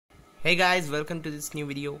Hey guys, welcome to this new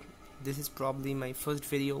video. This is probably my first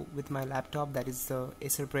video with my laptop, that is the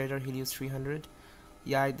Acer Predator Helios 300.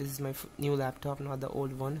 Yeah, this is my new laptop, not the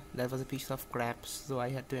old one. That was a piece of crap, so I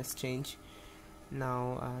had to exchange.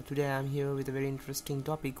 Now today I am here with a very interesting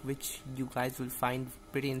topic which you guys will find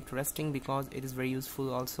pretty interesting because it is very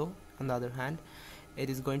useful also. On the other hand, it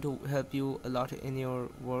is going to help you a lot in your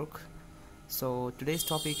work. So today's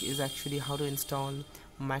topic is actually how to install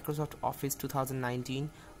Microsoft Office 2019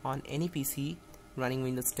 on any PC running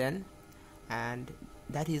Windows 10, and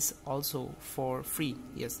that is also for free.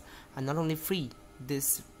 Yes, and not only free,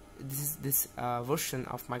 this version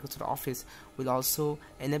of Microsoft Office will also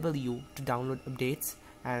enable you to download updates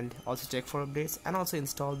and also check for updates and also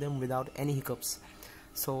install them without any hiccups.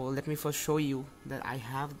 So let me first show you that I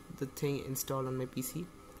have the thing installed on my PC.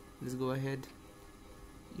 Let's go ahead.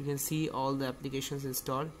 You can see all the applications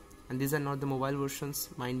installed, and these are not the mobile versions,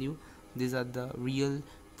 mind you. These are the real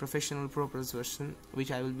Professional Pro Plus version, which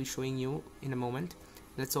I will be showing you in a moment.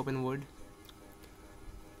 Let's open Word.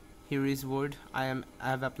 Here is Word. I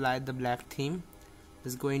have applied the black theme.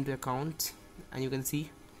 Let's go into Accounts, and you can see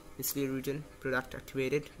it's clearly written Product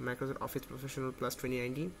Activated Microsoft Office Professional Plus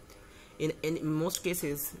 2019. In most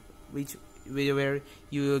cases, where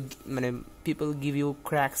people give you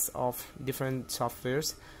cracks of different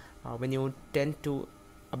softwares, when you tend to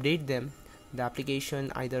update them, the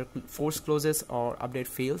application either force closes or update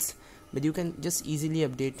fails. But you can just easily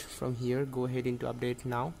update from here. Go ahead into Update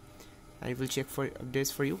Now, and it will check for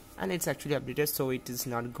updates for you, and it's actually updated, so it is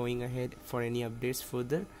not going ahead for any updates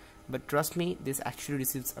further. But trust me, this actually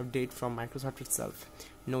receives update from Microsoft itself.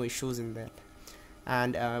 No issues in that.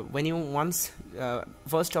 And when you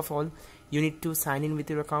first of all, you need to sign in with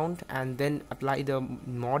your account and then apply the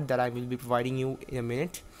mod that I will be providing you in a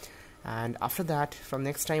minute. And after that, from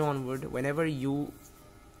next time onward, whenever you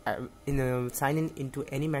sign in into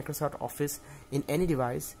any Microsoft Office in any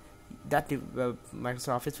device, that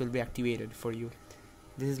Microsoft Office will be activated for you.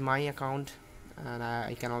 This is my account, and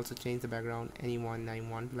I can also change the background anyone I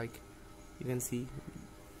want. Like you can see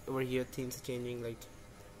over here, themes are changing, like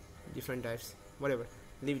different types, whatever.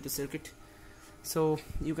 Leave it to circuit. So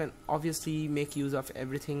you can obviously make use of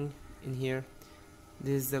everything in here.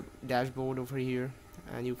 This is the dashboard over here,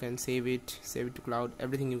 and you can save it to cloud,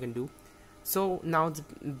 everything you can do. So now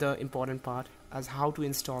the important part as how to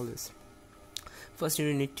install this. First,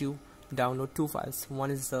 you need to download two files. One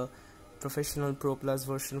is the Professional Pro Plus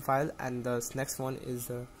version file, and the next one is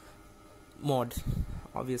the mod,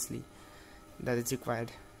 obviously, that is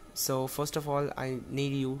required. So first of all, I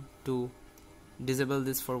need you to disable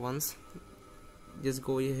this for once. Just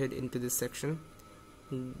go ahead into this section,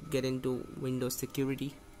 get into Windows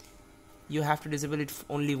Security. You have to disable it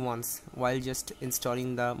only once while just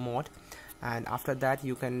installing the mod, and after that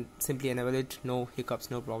you can simply enable it. No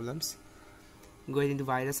hiccups, no problems. Go ahead into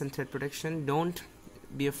Virus and Threat Protection. Don't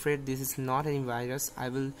be afraid, this is not any virus. I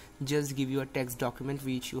will just give you a text document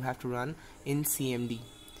which you have to run in CMD.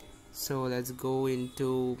 So let's go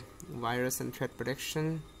into Virus and Threat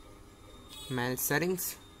Protection, Manage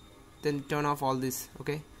Settings, then turn off all this.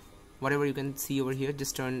 Okay, whatever you can see over here,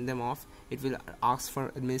 just turn them off. It will ask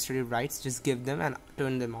for administrative rights, just give them and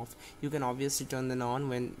turn them off. You can obviously turn them on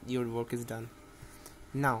when your work is done.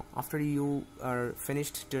 Now after you are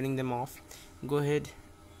finished turning them off, go ahead.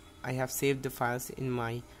 I have saved the files in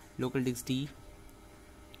my local disk D.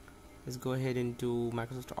 Let's go ahead into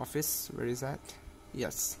Microsoft Office. Where is that?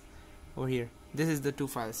 Yes, over here. This is the two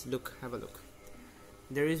files. Look, have a look.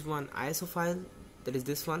 There is one ISO file, that is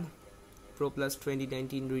this one, Pro Plus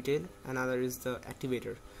 2019 Retail. Another is the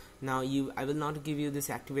activator. Now I will not give you this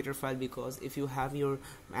activator file, because if you have your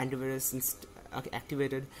antivirus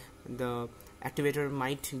activated, the activator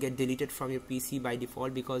might get deleted from your PC by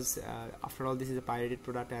default, because after all, this is a pirated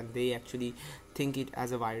product and they actually think it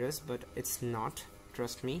as a virus, but it's not,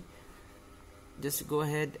 trust me. Just go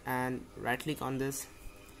ahead and right click on this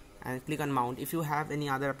and click on Mount. If you have any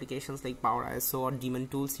other applications like Power ISO or Daemon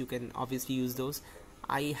Tools, you can obviously use those.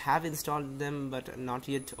 I have installed them but not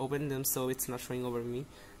yet opened them, so it's not showing over me.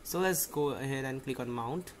 So let's go ahead and click on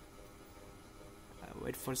Mount.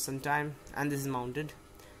 Wait for some time, and this is mounted.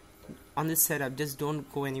 On this setup, just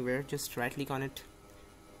don't go anywhere, just right click on it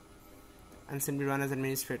and simply run as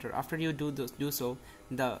administrator. After you do so,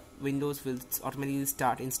 the Windows will automatically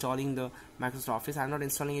start installing the Microsoft Office. I'm not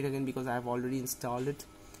installing it again because I have already installed it.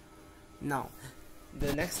 Now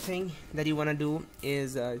the next thing that you want to do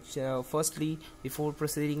is firstly, before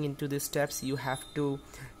proceeding into the steps, you have to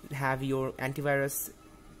have your antivirus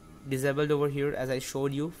disabled over here, as I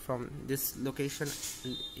showed you from this location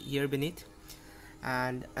here beneath.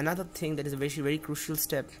 And another thing that is a very crucial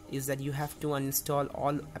step is that you have to uninstall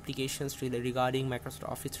all applications regarding Microsoft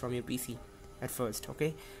Office from your PC at first.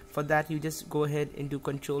 Okay, for that you just go ahead into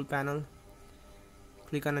control panel,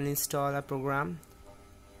 click on uninstall a program.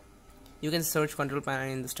 You can search control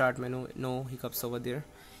panel in the start menu, no hiccups over there.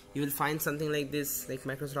 You will find something like this, like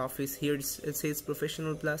Microsoft Office. Here it says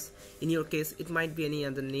Professional Plus. In your case it might be any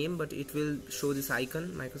other name, but it will show this icon,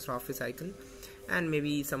 Microsoft Office icon, and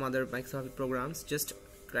maybe some other Microsoft programs. Just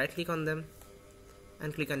right click on them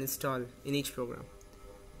and click on install in each program.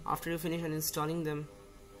 After you finish uninstalling them,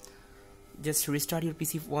 just restart your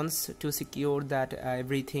PC once to secure that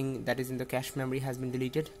everything that is in the cache memory has been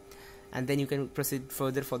deleted, and then you can proceed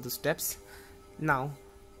further for the steps. Now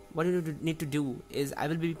what you need to do is, I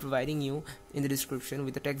will be providing you in the description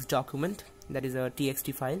with a text document, that is a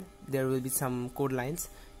txt file. There will be some code lines.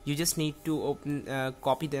 You just need to open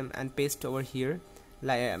copy them and paste over here.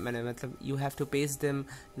 You have to paste them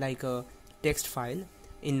like a text file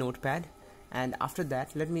in Notepad. And after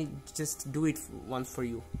that, let me just do it once for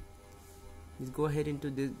you. Let's go ahead into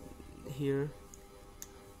the here.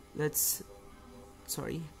 Let's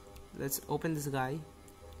open this guy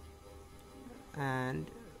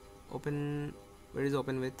and open. Where is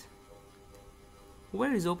open with?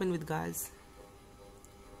 Where is open with, guys?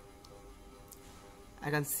 I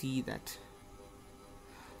can see that.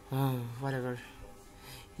 Whatever.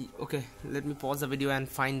 Okay, let me pause the video and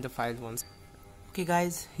find the file once. Okay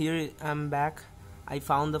guys, here I'm back. I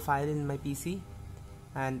found the file in my PC,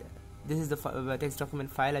 and this is the text document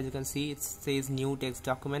file. As you can see, it says new text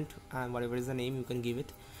document, and whatever is the name you can give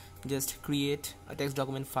it. Just create a text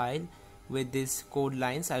document file with this code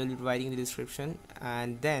lines. I will be providing the description,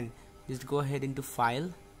 and then just go ahead into file,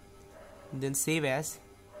 then save as,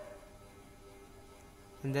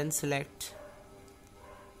 and then select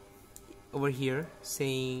over here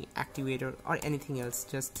saying activator or anything else.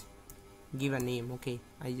 Just give a name. Okay,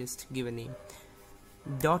 I just give a name,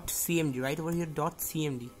 .cmd, right over here,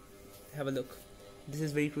 .cmd. Have a look. This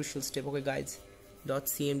is very crucial step. Okay guys,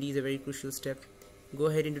 .cmd is a very crucial step. Go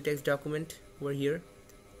ahead into text document over here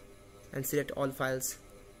and select all files.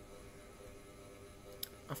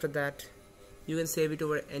 After that, you can save it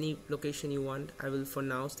over any location you want. I will for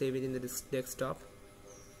now save it in the desktop,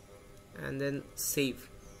 and then save.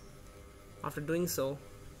 After doing so,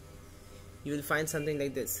 you will find something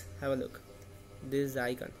like this. Have a look. This is the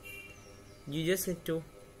icon. You just need to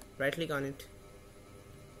right click on it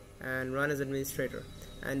and run as administrator,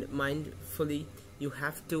 and mindfully you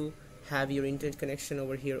have to have your internet connection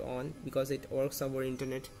over here on, because it works over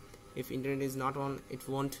internet. If internet is not on, it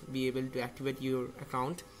won't be able to activate your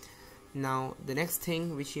account. Now the next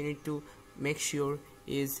thing which you need to make sure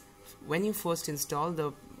is, when you first install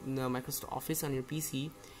the Microsoft Office on your PC,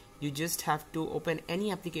 you just have to open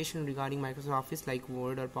any application regarding Microsoft Office like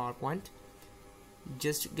Word or PowerPoint.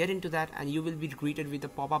 Just get into that, and you will be greeted with a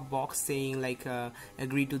pop-up box saying like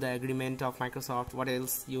agree to the agreement of Microsoft. What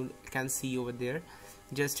else you can see over there.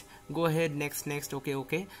 Just go ahead, next,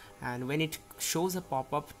 okay, and when it shows a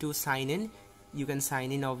pop-up to sign in, you can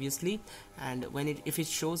sign in obviously. And if it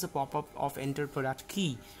shows a pop-up of enter product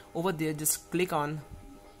key over there, just click on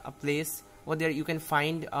a place over there. You can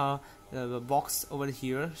find a box over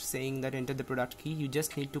here saying that enter the product key. You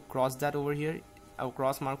just need to cross that over here. A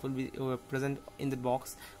cross mark will be present in the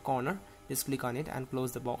box corner. Just click on it and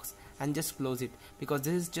close the box, and just close it, because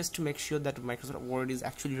this is just to make sure that Microsoft Word is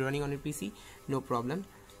actually running on your PC. No problem.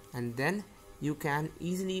 And then you can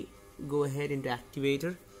easily go ahead into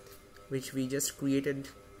activator, which we just created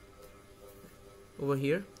over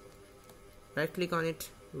here. Right click on it,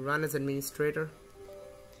 run as administrator.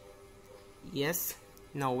 Yes.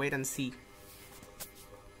 Now wait and see.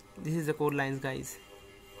 This is the code lines, guys.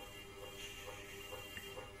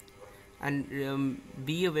 And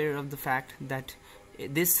be aware of the fact that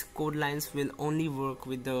this code lines will only work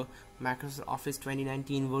with the Microsoft Office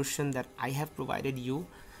 2019 version that I have provided you,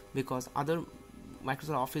 because other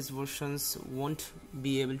Microsoft Office versions won't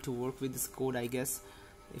be able to work with this code. I guess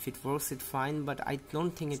if it works, it's fine, but I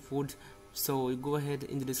don't think it would. So go ahead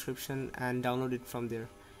in the description and download it from there.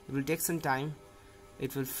 It will take some time.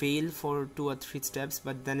 It will fail for 2 or 3 steps,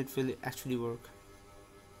 but then it will actually work.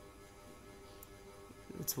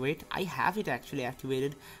 Let's wait. I have it actually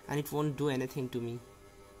activated, and it won't do anything to me.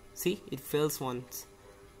 See, it fails once.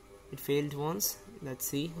 It failed once. Let's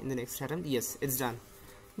see in the next attempt. Yes, it's done.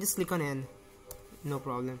 Just click on N. No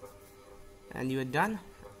problem. And you are done.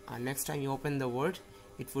 Next time you open the Word,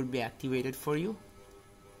 it would be activated for you.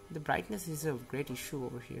 The brightness is a great issue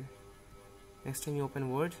over here. Next time you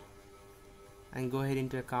open Word and go ahead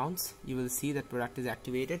into accounts, you will see that product is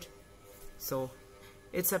activated. So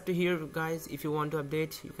It's up to here, guys. If you want to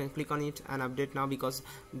update, you can click on it and update now, because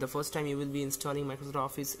the first time you will be installing Microsoft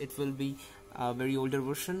Office, it will be a very older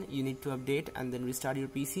version. You need to update and then restart your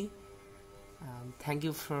PC. Thank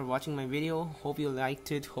you for watching my video. Hope you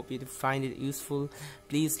liked it, hope you find it useful.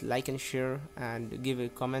 Please like and share and give a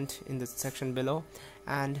comment in the section below,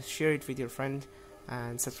 and share it with your friend,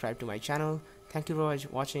 and subscribe to my channel. Thank you for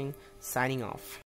watching. Signing off.